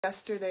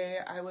Yesterday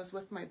I was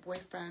with my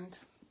boyfriend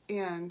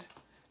and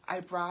I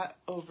brought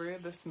over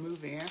this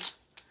movie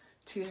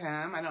to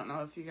him. I don't know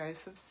if you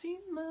guys have seen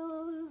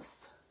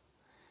this.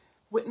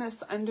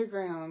 Witness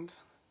Underground.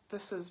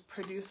 This is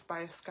produced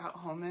by Scott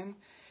Holman,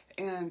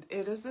 and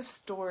it is a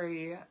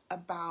story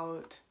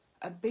about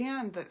a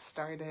band that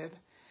started.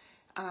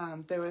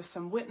 There was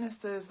some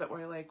witnesses that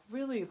were like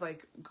really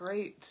like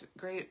great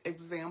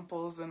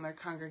examples in their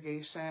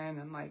congregation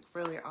and like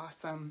really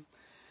awesome.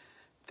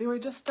 They were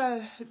just,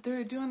 they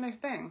were doing their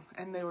thing,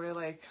 and they were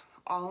like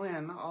all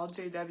in, all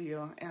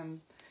JW,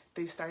 and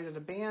they started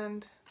a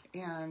band,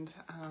 and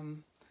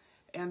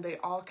they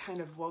all kind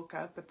of woke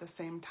up at the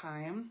same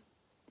time.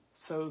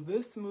 So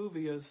this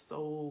movie is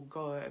so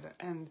good,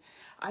 and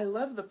I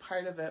love the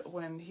part of it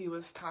when he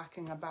was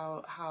talking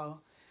about how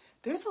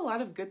there's a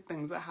lot of good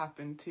things that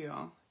happen too,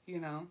 you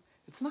know?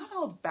 It's not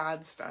all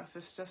bad stuff,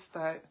 it's just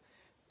that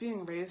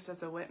being raised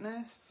as a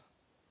witness,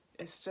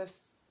 it's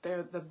just,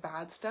 the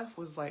bad stuff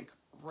was like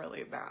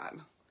really bad,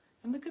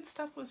 and the good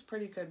stuff was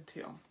pretty good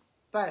too.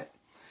 But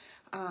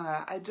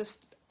I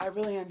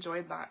really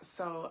enjoyed that,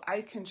 so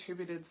I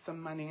contributed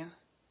some money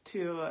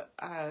to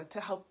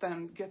help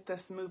them get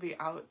this movie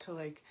out to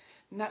like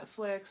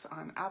Netflix,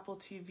 on Apple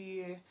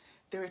TV.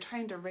 They were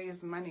trying to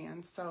raise money,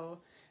 and so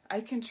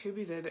I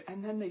contributed,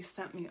 and then they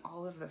sent me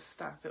all of this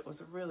stuff. It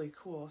was really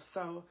cool.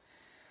 So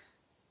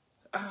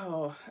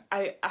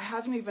I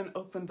haven't even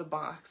opened the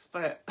box,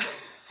 but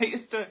I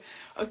used to,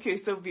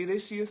 so Vita,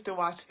 she used to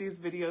watch these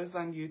videos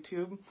on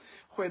YouTube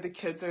where the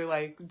kids are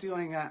like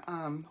doing a,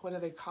 what do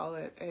they call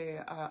it?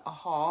 A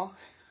haul.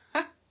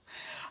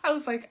 I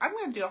was like, I'm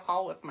going to do a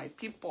haul with my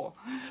people.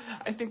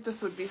 I think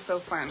this would be so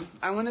fun.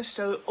 I want to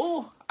show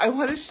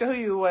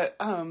you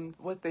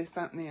what they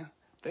sent me.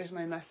 There's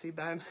my messy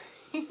bed.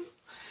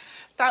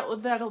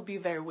 That'll be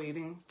there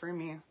waiting for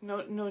me.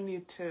 No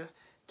need to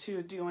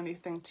do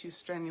anything too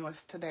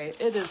strenuous today.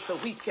 It is the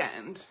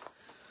weekend.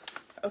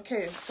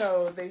 Okay,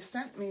 so they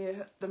sent me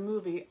the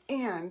movie,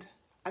 and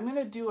I'm going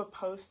to do a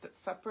post that's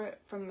separate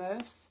from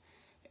this,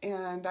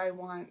 and I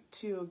want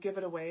to give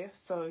it away.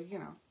 So, you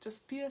know,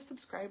 just be a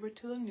subscriber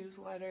to the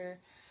newsletter,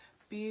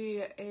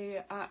 be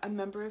a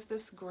member of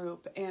this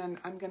group, and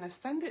I'm going to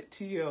send it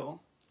to you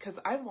because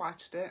I've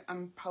watched it.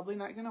 I'm probably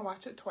not going to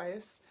watch it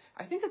twice.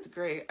 I think it's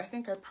great. I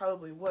think I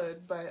probably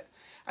would, but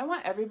I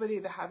want everybody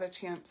to have a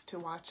chance to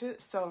watch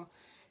it. So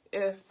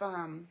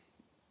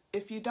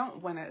if you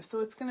don't win it,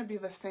 so it's going to be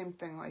the same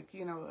thing, like,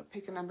 you know,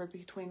 pick a number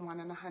between 1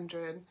 and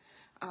 100.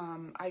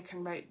 I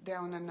can write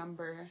down a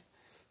number.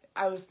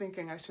 I was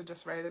thinking I should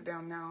just write it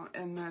down now,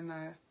 and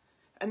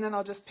then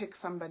I'll just pick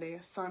somebody.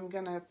 So I'm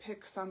going to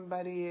pick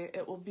somebody.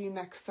 It will be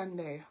next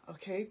Sunday,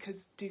 okay?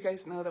 Because do you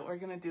guys know that we're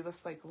going to do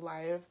this, like,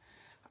 live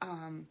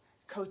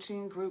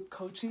group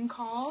coaching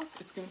call?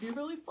 It's going to be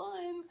really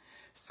fun.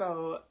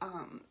 So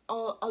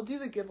I'll do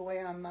the giveaway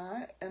on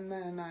that, and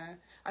then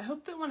I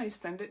hope that when I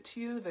send it to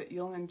you that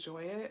you'll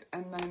enjoy it,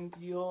 and then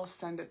you'll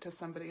send it to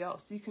somebody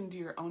else. You can do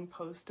your own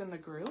post in the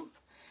group,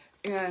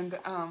 and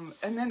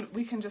then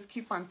we can just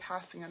keep on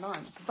passing it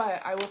on.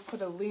 But I will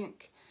put a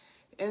link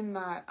in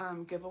that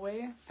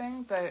giveaway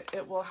thing, that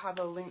it will have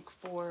a link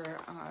for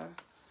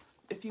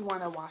if you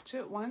want to watch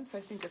it once. I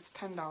think it's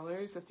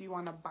 $10. If you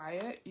want to buy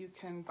it, you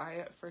can buy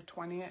it for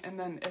 $20, and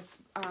then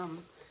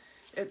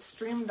it's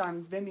streamed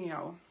on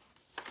Vimeo.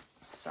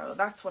 So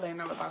that's what I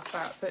know about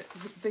that. But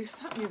they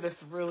sent me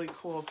this really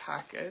cool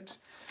package.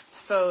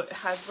 So it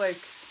has like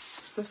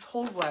this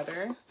whole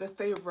letter that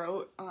they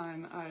wrote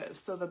on,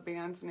 so the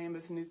band's name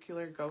is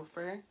Nuclear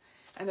Gopher,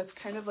 and it's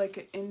kind of like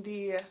an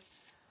indie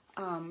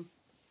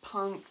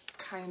punk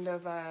kind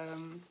of,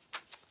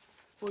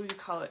 what do you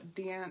call it,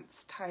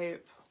 dance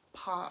type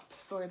pop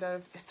sort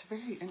of. It's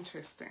very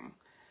interesting.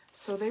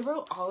 So they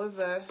wrote all of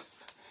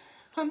this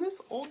on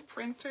this old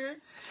printer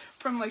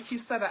from, like he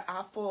said, an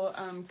Apple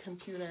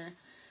computer,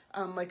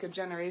 like a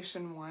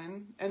Generation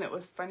 1. And it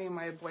was funny,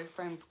 my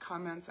boyfriend's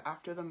comments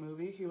after the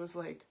movie, he was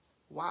like,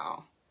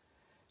 wow,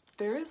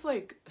 there is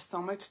like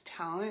so much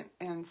talent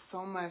and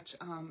so much,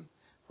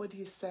 what did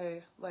he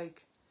say,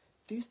 like,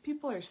 these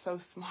people are so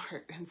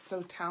smart and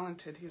so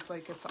talented. He's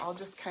like, it's all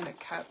just kind of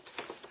kept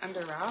under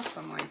wraps.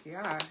 I'm like,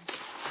 yeah.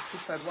 He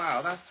said,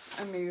 wow, that's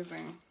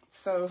amazing.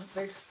 So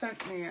they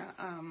sent me,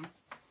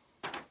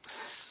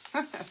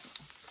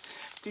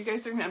 do you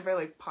guys remember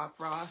like Pop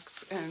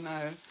Rocks and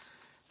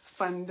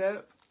Fun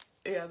Dip?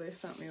 Yeah, they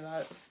sent me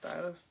that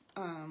stuff.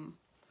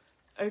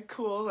 A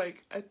cool,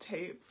 like, a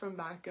tape from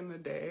back in the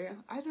day.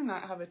 I do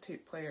not have a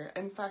tape player.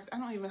 In fact, I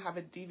don't even have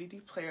a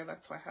DVD player.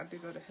 That's why I had to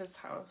go to his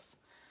house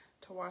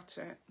to watch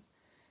it.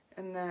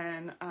 And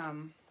then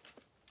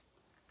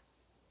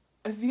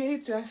a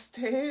VHS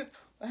tape.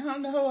 I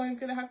don't know. I'm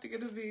going to have to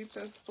get a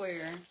VHS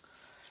player.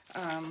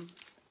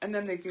 And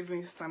then they give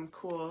me some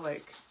cool,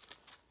 like,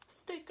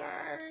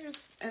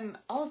 stickers. And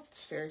I'll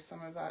share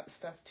some of that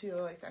stuff, too.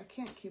 Like, I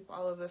can't keep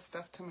all of this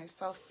stuff to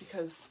myself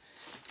because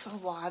it's a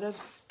lot of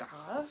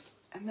stuff.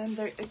 And then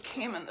it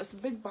came in this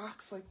big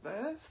box like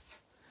this.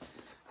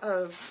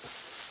 And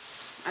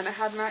I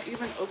have not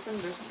even opened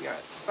this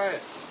yet. But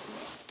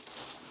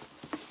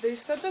they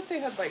said that they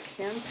had like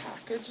hand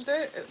packaged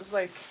it. It was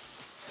like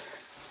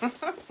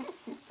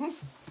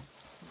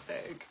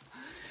big.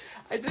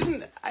 I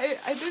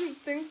didn't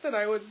think that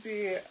I would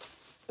be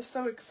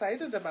so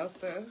excited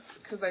about this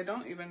because I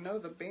don't even know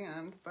the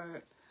band,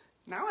 but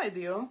now I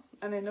do,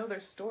 and I know their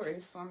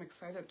story, so I'm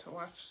excited to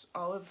watch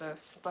all of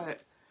this.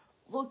 But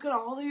look at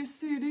all these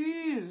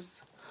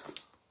CDs.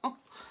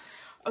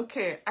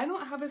 Okay, I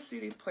don't have a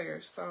CD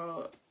player,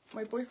 so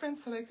my boyfriend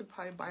said I could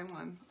probably buy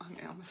one on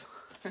Amazon.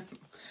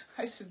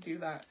 I should do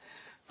that.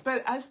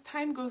 But as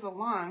time goes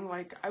along,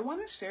 like, I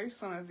want to share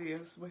some of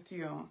these with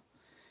you.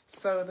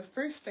 So the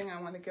first thing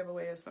I want to give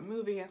away is the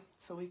movie,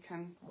 so we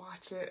can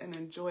watch it and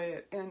enjoy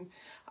it. And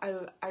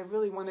I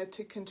really wanted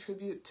to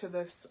contribute to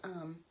this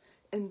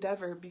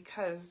endeavor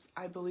because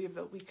I believe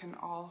that we can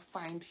all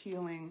find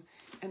healing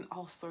in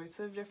all sorts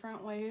of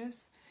different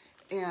ways.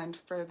 And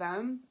for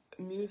them,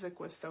 music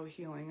was so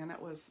healing, and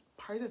it was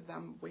part of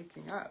them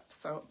waking up.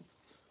 So,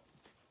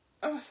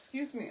 oh,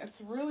 excuse me, it's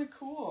really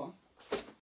cool.